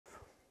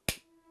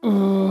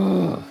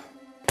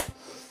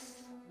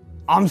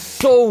I'm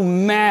so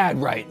mad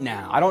right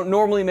now. I don't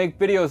normally make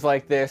videos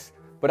like this,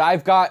 but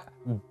I've got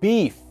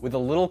beef with a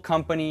little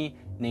company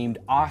named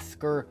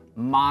Oscar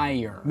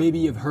Mayer. Maybe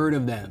you've heard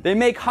of them. They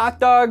make hot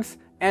dogs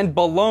and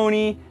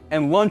bologna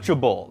and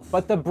Lunchables.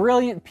 But the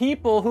brilliant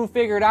people who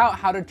figured out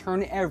how to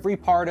turn every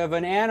part of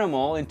an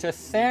animal into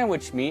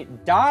sandwich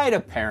meat died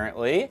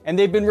apparently, and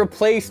they've been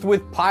replaced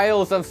with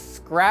piles of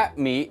scrap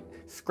meat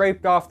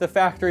scraped off the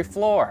factory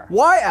floor.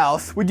 Why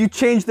else would you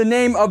change the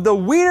name of the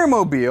Wiener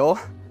Mobile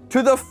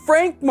to the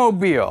Frank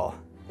Mobile?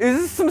 Is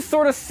this some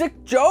sort of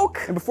sick joke?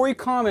 And before you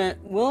comment,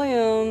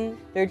 William,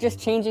 they're just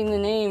changing the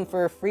name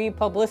for free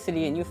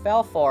publicity and you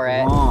fell for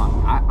it.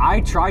 wrong. I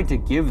tried to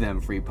give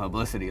them free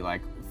publicity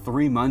like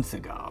 3 months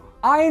ago.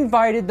 I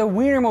invited the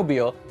Wiener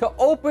Mobile to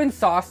open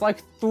source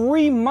like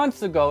 3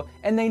 months ago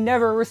and they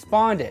never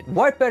responded.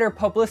 What better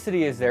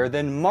publicity is there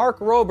than Mark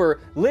Rober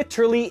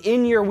literally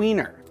in your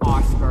wiener?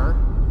 Oscar.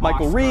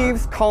 Michael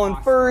Reeves, Colin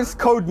Furze,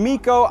 Code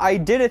Miko, I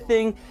did a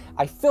thing.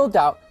 I filled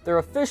out their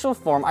official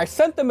form. I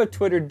sent them a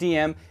Twitter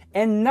DM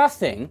and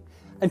nothing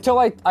until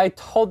I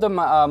told them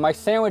my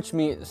sandwich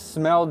meat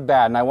smelled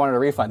bad and I wanted a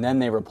refund. Then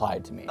they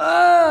replied to me.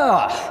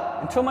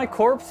 Ugh. Until my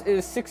corpse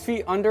is 6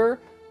 feet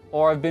under,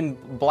 or I've been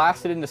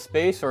blasted into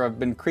space, or I've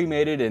been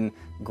cremated and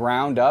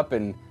ground up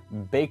and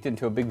baked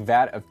into a big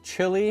vat of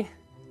chili,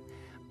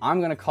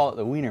 I'm gonna call it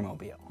the Wiener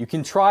Mobile. You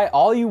can try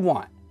all you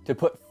want to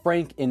put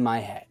Frank in my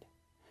head,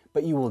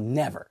 but you will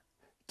never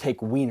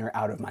take wiener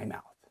out of my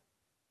mouth.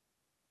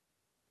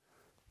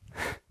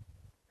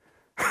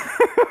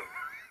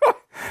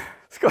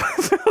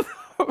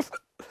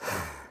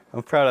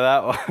 I'm proud of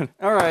that one.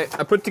 All right,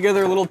 I put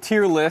together a little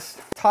tier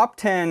list. Top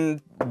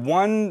 10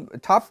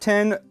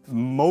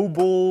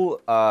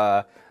 mobile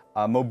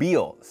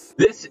mobiles.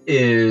 This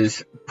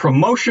is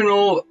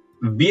promotional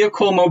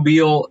vehicle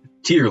mobile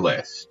tier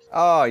list.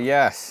 Oh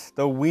yes,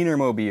 the Wiener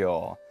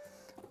Mobile.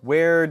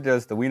 Where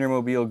does the Wiener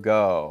Mobile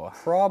go?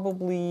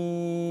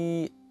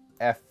 Probably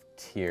F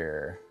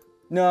tier.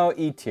 No,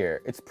 E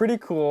tier. It's pretty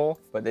cool,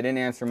 but they didn't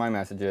answer my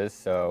messages,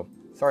 so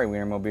sorry,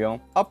 Wiener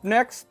Mobile. Up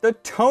next, the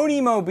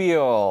Tony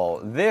Mobile.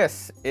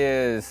 This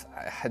is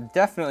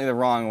definitely the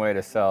wrong way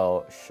to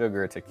sell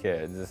sugar to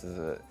kids. This is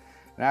an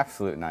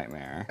absolute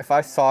nightmare. If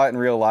I saw it in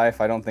real life,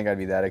 I don't think I'd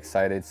be that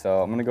excited,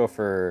 so I'm gonna go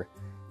for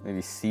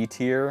maybe C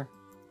tier.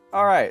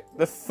 All right,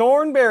 the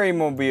Thornberry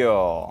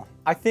Mobile.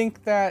 I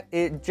think that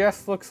it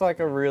just looks like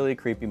a really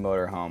creepy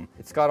motorhome.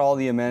 It's got all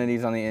the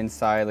amenities on the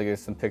inside. Look at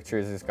some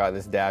pictures. It's got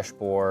this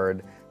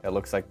dashboard that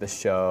looks like the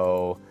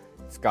show.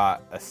 It's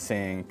got a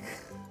sink.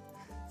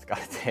 It's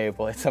got a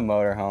table. It's a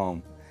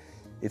motorhome.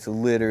 It's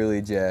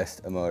literally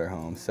just a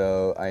motorhome.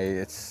 So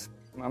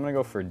I'm gonna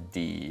go for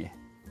D.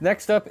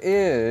 Next up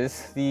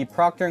is the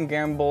Procter &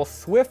 Gamble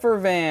Swiffer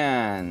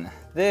van.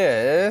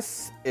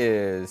 This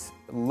is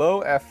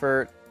low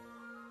effort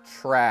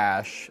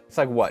trash. It's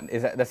like what?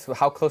 That's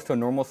how close to a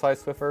normal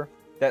size Swiffer?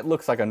 That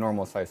looks like a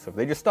normal size Swiffer.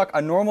 They just stuck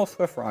a normal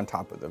Swiffer on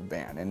top of the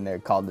van and they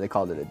called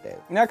it a day.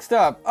 Next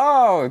up,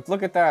 oh,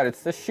 look at that.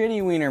 It's the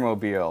shitty Wiener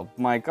Mobile.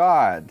 My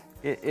God.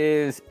 It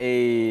is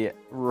a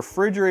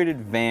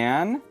refrigerated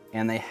van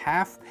and they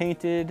half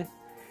painted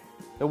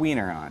the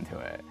wiener onto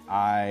it.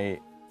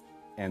 I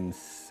am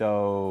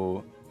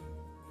so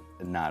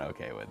not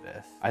okay with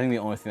this. I think the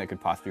only thing that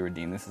could possibly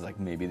redeem this is like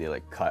maybe they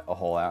like cut a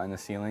hole out in the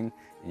ceiling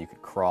and you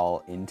could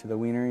crawl into the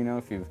wiener, you know,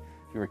 if you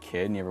were a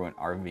kid and you ever went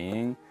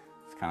RVing.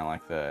 It's kind of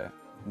like the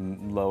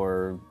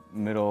lower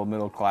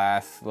middle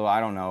class,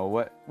 I don't know.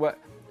 What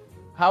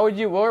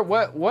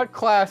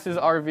class is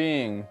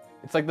RVing?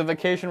 It's like the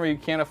vacation where you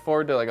can't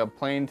afford to like a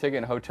plane ticket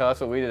and hotel.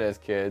 That's what we did as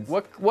kids.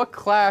 What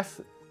class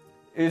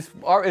is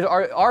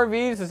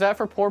RVs? Is that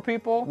for poor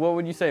people? What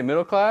would you say,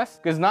 middle class?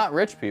 Because not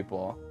rich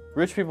people.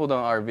 Rich people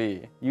don't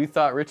RV. You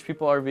thought rich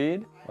people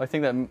RV'd? Well, I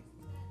think that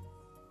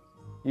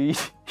you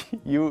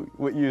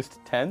used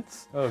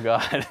tents? Oh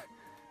God.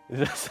 Is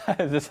this how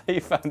you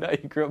found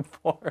out you grew up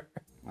poor?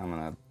 I'm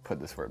gonna put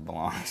this where it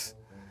belongs.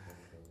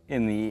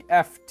 In the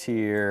F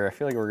tier, I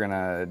feel like we're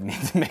gonna need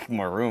to make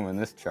more room in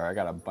this chart. I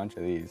got a bunch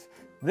of these.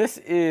 This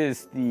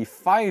is the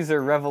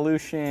Pfizer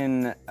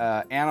Revolution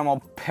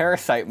Animal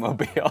Parasite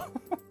Mobile.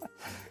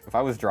 If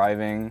I was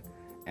driving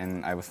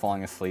and I was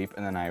falling asleep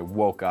and then I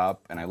woke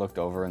up and I looked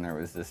over and there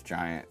was this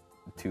giant,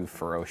 two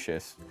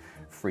ferocious,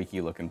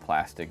 freaky looking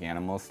plastic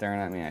animals staring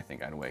at me, I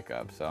think I'd wake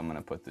up. So I'm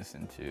gonna put this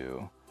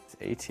into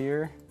A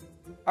tier.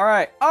 All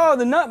right, oh,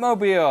 the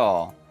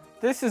Nutmobile.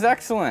 This is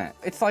excellent.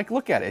 It's like,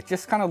 look at it. It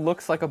just kind of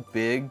looks like a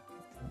big,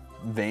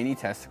 veiny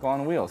testicle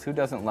on wheels. Who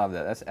doesn't love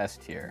that? That's S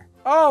tier.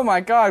 Oh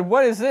my God,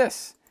 what is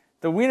this?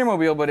 The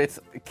Wienermobile, but it's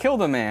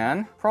killed a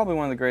man. Probably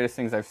one of the greatest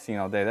things I've seen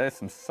all day. That is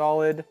some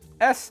solid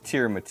S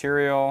tier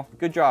material.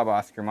 Good job,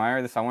 Oscar Mayer.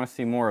 I want to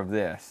see more of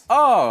this.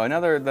 Oh,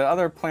 the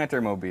other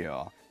Planter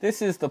Mobile.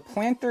 This is the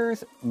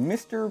Planters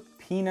Mr.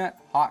 Peanut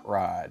Hot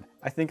Rod.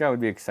 I think I would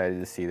be excited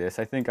to see this.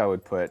 I think I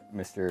would put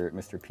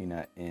Mr.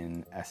 Peanut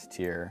in S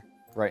tier,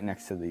 right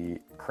next to the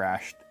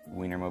crashed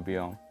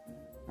Wienermobile.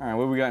 All right,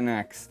 what do we got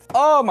next?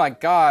 Oh my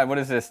God, what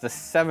is this? The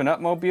 7-Up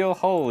Mobile?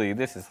 Holy,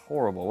 this is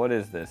horrible. What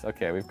is this?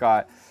 Okay, we've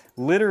got,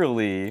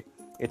 literally,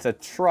 it's a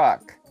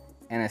truck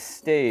and a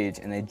stage,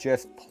 and they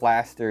just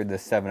plastered the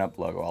 7-Up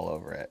logo all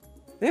over it.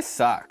 This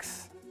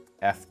sucks.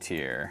 F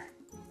tier.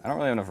 I don't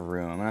really have enough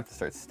room. I'm gonna have to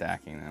start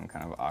stacking them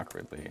kind of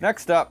awkwardly.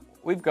 Next up,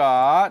 we've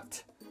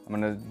got, I'm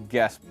gonna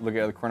guess, look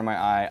at the corner of my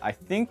eye. I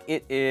think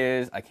it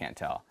is, I can't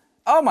tell.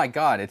 Oh my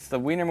God, it's the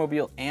Wiener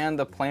Mobile and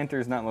the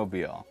Planters Nut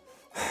Mobile.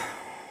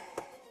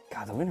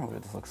 God, the Wiener Mobile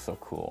just looks so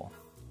cool.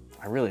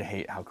 I really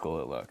hate how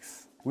cool it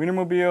looks. Wiener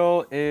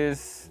Mobile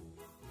is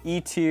E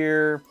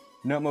tier,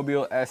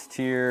 Nutmobile S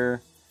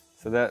tier.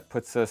 So that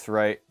puts us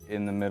right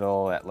in the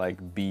middle at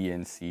like B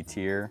and C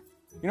tier.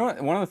 You know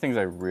what? One of the things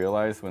I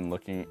realized when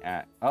looking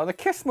at, oh, the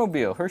Kiss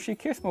Mobile, Hershey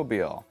Kiss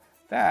Mobile.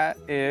 That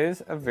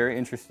is a very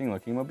interesting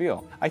looking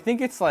mobile. I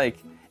think it's like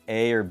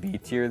A or B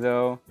tier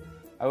though.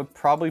 I would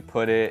probably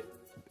put it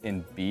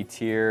in B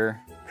tier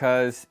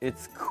because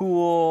it's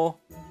cool,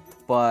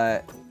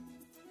 but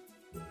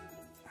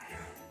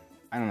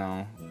I don't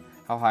know.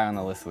 How high on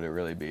the list would it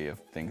really be of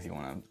things you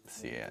want to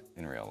see it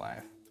in real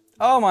life?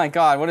 Oh my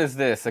God, what is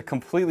this? A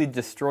completely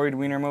destroyed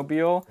Wiener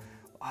Mobile?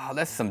 Oh,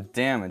 that's some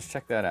damage.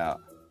 Check that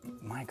out.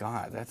 My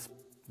God, that's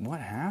what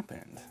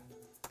happened.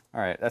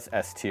 All right, that's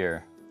S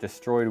tier.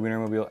 Destroyed Wiener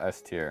Mobile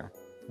S tier.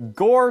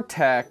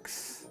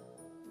 Gore-Tex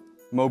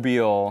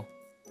Mobile.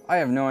 I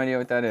have no idea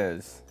what that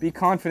is. Be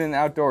confident in the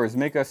outdoors.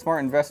 Make a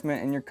smart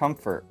investment in your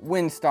comfort.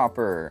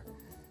 Windstopper.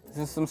 This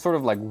is some sort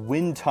of like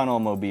wind tunnel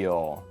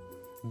mobile.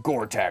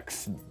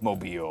 Gore-Tex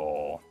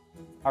Mobile.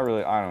 I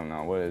don't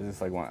know. What is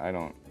this like one? I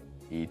don't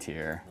E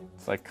tier.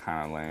 It's like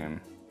kind of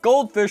lame.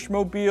 Goldfish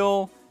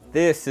Mobile.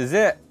 This is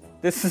it.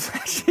 This is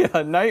actually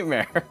a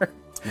nightmare.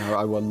 Now,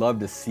 I would love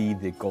to see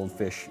the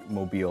Goldfish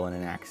Mobile in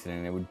an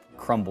accident. It would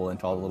crumble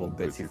into all the little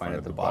bits you find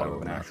at the bottom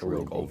of an actual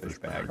real goldfish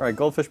bag. All right,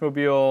 Goldfish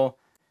Mobile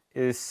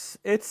is,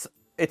 it's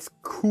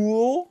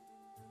cool.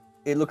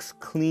 It looks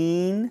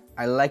clean.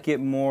 I like it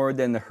more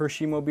than the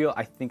Hershey Mobile.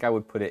 I think I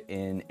would put it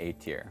in A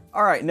tier.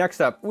 All right,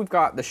 next up, we've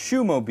got the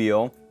Shoe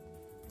Mobile.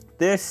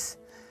 This,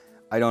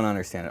 I don't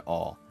understand at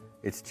all.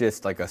 It's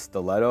just like a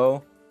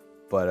stiletto,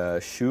 but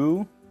a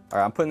shoe. All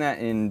right, I'm putting that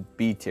in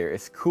B tier.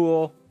 It's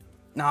cool.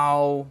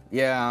 No,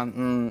 yeah,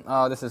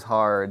 oh, this is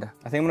hard.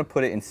 I think I'm gonna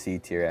put it in C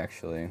tier,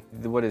 actually.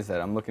 What is that?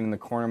 I'm looking in the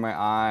corner of my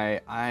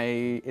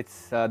eye.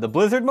 It's the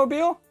Blizzard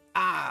Mobile?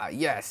 Ah,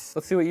 yes.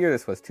 Let's see what year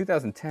this was.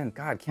 2010.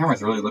 God,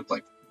 cameras really look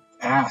like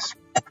ass.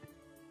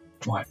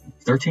 What,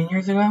 13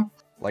 years ago?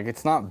 Like,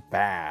 it's not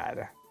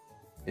bad.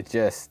 It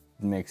just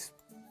makes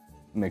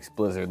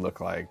Blizzard look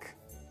like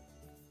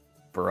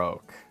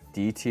broke.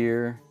 D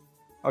tier.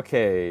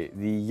 Okay,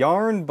 the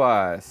Yarn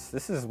Bus.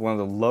 This is one of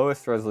the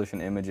lowest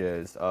resolution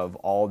images of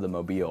all the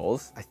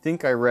mobiles. I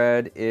think I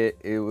read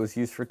it was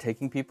used for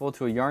taking people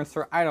to a yarn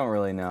store. I don't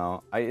really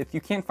know. If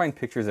you can't find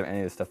pictures of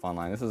any of this stuff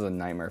online, this was a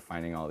nightmare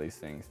finding all these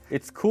things.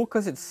 It's cool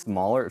because it's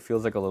smaller. It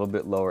feels like a little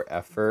bit lower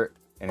effort,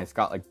 and it's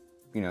got like,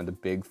 you know, the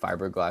big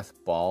fiberglass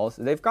balls.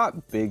 They've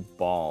got big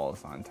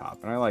balls on top,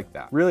 and I like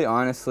that. Really,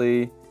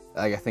 honestly,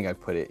 I think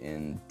I'd put it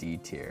in D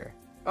tier.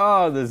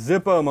 Oh, the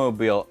Zippo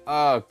Mobile.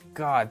 Oh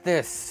God,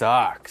 this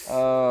sucks.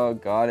 Oh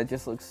God, it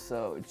just looks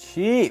so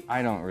cheap.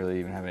 I don't really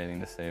even have anything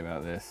to say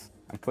about this.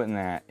 I'm putting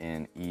that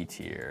in E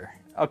tier.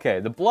 Okay,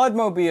 the Blood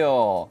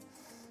Mobile.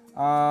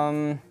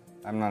 I'm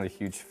not a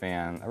huge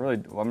fan.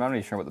 I'm not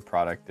really sure what the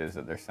product is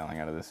that they're selling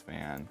out of this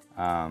van.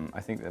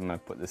 I think I'm gonna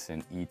put this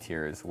in E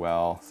tier as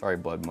well. Sorry,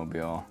 Blood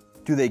Mobile.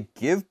 Do they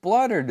give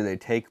blood or do they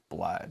take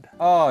blood?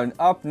 Oh, and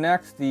up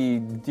next, the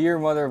Dear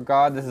Mother of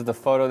God. This is the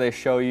photo they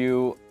show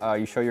you.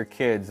 You show your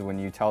kids when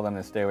you tell them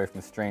to stay away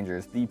from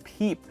strangers. The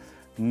Peep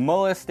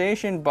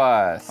Molestation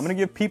Bus. I'm gonna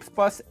give Peep's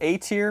Bus A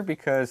tier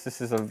because this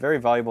is a very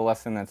valuable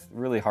lesson that's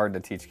really hard to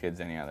teach kids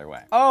any other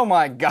way. Oh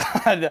my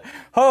God.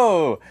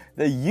 Oh,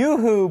 the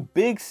Yoo-Hoo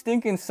Big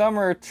Stinkin'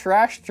 Summer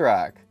Trash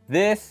Truck.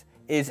 This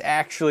is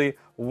actually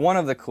one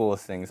of the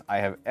coolest things I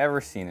have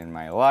ever seen in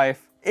my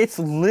life. It's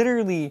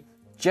literally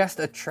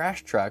just a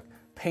trash truck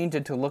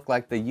painted to look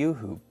like the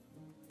Yoo-Hoo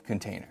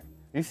container.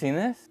 You seen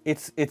this?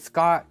 It's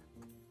got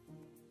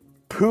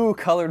poo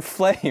colored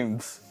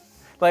flames.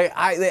 Like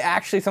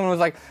someone was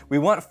like, we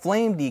want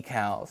flame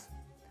decals,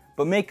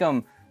 but make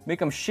them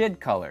shid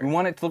color. We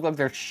want it to look like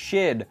there's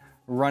shid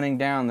running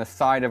down the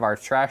side of our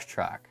trash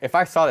truck. If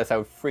I saw this, I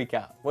would freak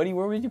out. Where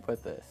would you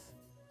put this?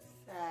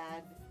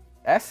 Sad.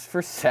 S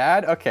for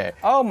sad? Okay.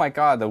 Oh my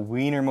God, the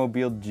Wiener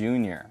Mobile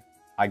Jr.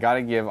 I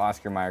gotta give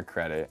Oscar Mayer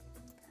credit.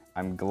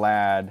 I'm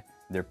glad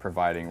they're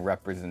providing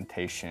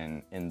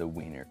representation in the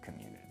wiener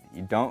community.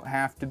 You don't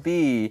have to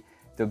be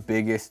the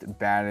biggest,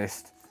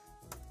 baddest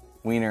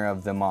wiener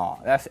of them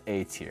all. That's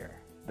A tier.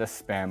 The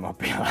Spam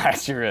Mobile.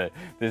 Actually,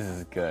 this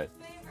is good.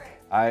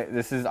 I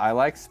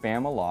like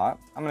Spam a lot.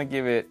 I'm gonna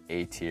give it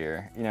A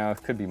tier. You know,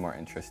 it could be more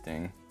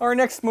interesting. Our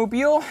next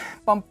mobile.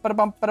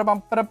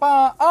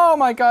 Oh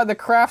my God, the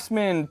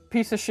Craftsman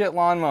piece of shit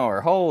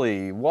lawnmower.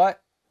 Holy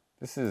what?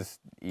 This is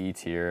E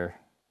tier.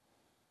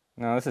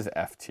 No, this is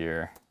F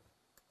tier.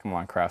 Come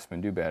on, Craftsman,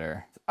 do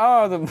better.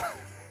 Oh,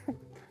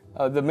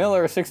 The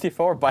Miller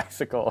 64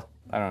 bicycle.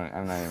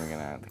 I'm not even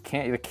gonna.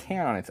 The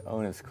can on its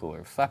own is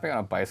cooler. Slapping on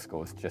a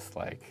bicycle is just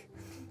like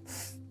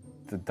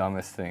the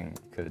dumbest thing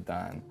you could have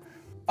done.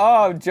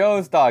 Oh,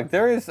 Joe's dog.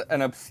 There is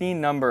an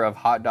obscene number of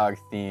hot dog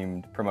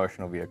themed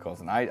promotional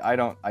vehicles, and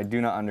I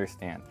do not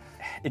understand.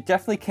 It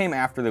definitely came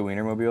after the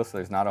Wiener Mobile, so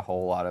there's not a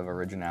whole lot of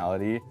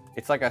originality.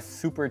 It's like a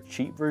super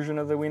cheap version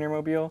of the Wiener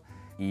Mobile.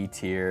 E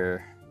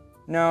tier.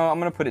 No, I'm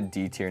gonna put it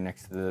D tier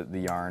next to the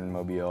Yarn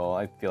Mobile.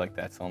 I feel like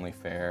that's only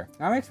fair.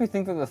 That makes me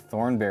think that the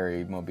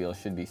Thornberry Mobile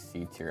should be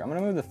C tier. I'm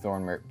gonna move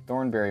the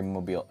Thornberry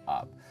Mobile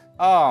up.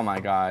 Oh my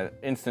god,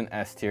 instant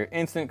S tier,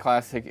 instant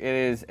classic. It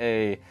is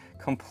a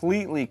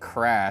completely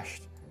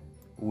crashed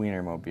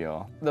Wiener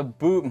Mobile. The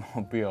Boot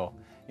Mobile,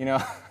 you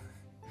know,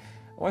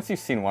 once you've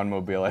seen one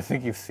Mobile, I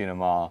think you've seen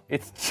them all.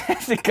 It's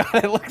just,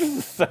 God, it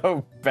looks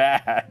so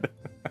bad.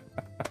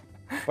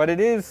 But it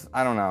is,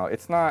 I don't know,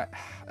 it's not,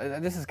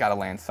 this has got to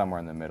land somewhere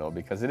in the middle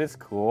because it is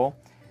cool.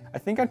 I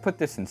think I'd put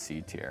this in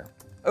C tier.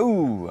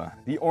 Ooh,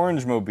 the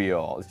Orange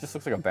Mobile. It just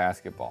looks like a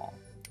basketball.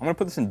 I'm gonna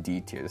put this in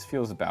D tier. This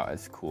feels about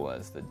as cool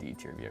as the D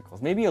tier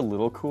vehicles. Maybe a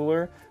little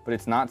cooler, but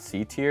it's not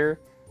C tier.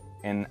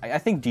 And I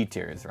think D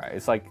tier is right.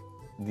 It's like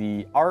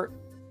the art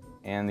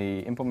and the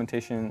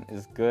implementation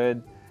is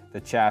good. The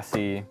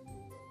chassis,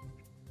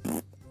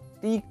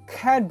 the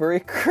Cadbury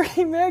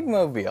Cream Egg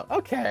Mobile.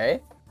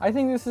 Okay. I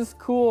think this is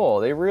cool.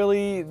 They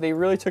really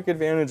took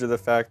advantage of the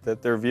fact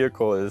that their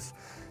vehicle is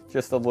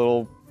just a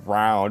little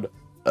round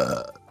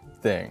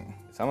thing.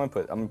 So I'm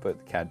gonna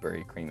put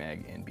Cadbury Cream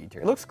Egg in B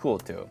tier. It looks cool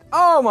too.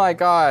 Oh my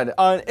god,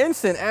 an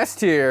instant S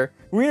tier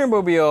Wiener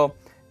Mobile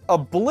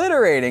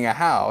obliterating a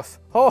house.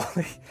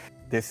 Holy,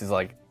 this is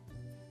like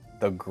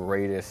the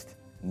greatest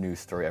news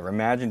story ever.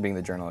 Imagine being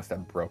the journalist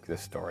that broke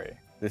this story.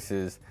 This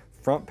is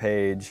front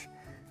page.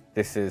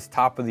 This is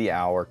top of the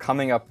hour.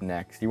 Coming up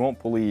next, you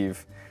won't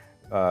believe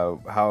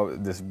how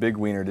this big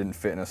wiener didn't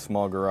fit in a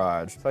small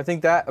garage. So I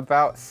think that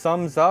about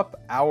sums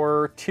up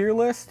our tier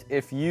list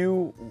if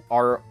you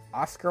are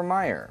Oscar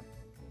Mayer.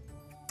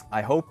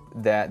 I hope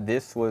that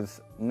this was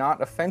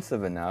not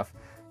offensive enough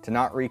to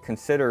not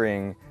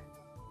reconsidering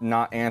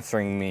not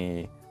answering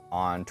me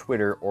on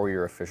Twitter or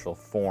your official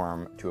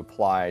form to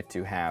apply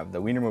to have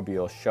the Wiener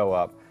Mobile show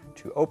up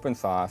to Open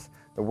Sauce,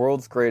 the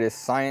world's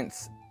greatest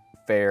science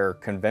fair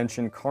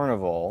convention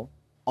carnival.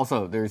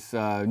 Also, there's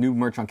new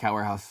merch on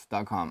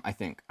catwarehouse.com, I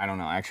think. I don't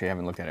know. I actually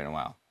haven't looked at it in a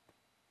while.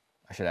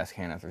 I should ask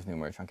Hannah if there's new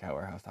merch on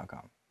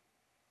catwarehouse.com.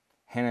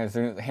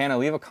 Hannah,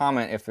 leave a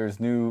comment if there's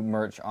new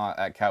merch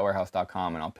at catwarehouse.com, and I'll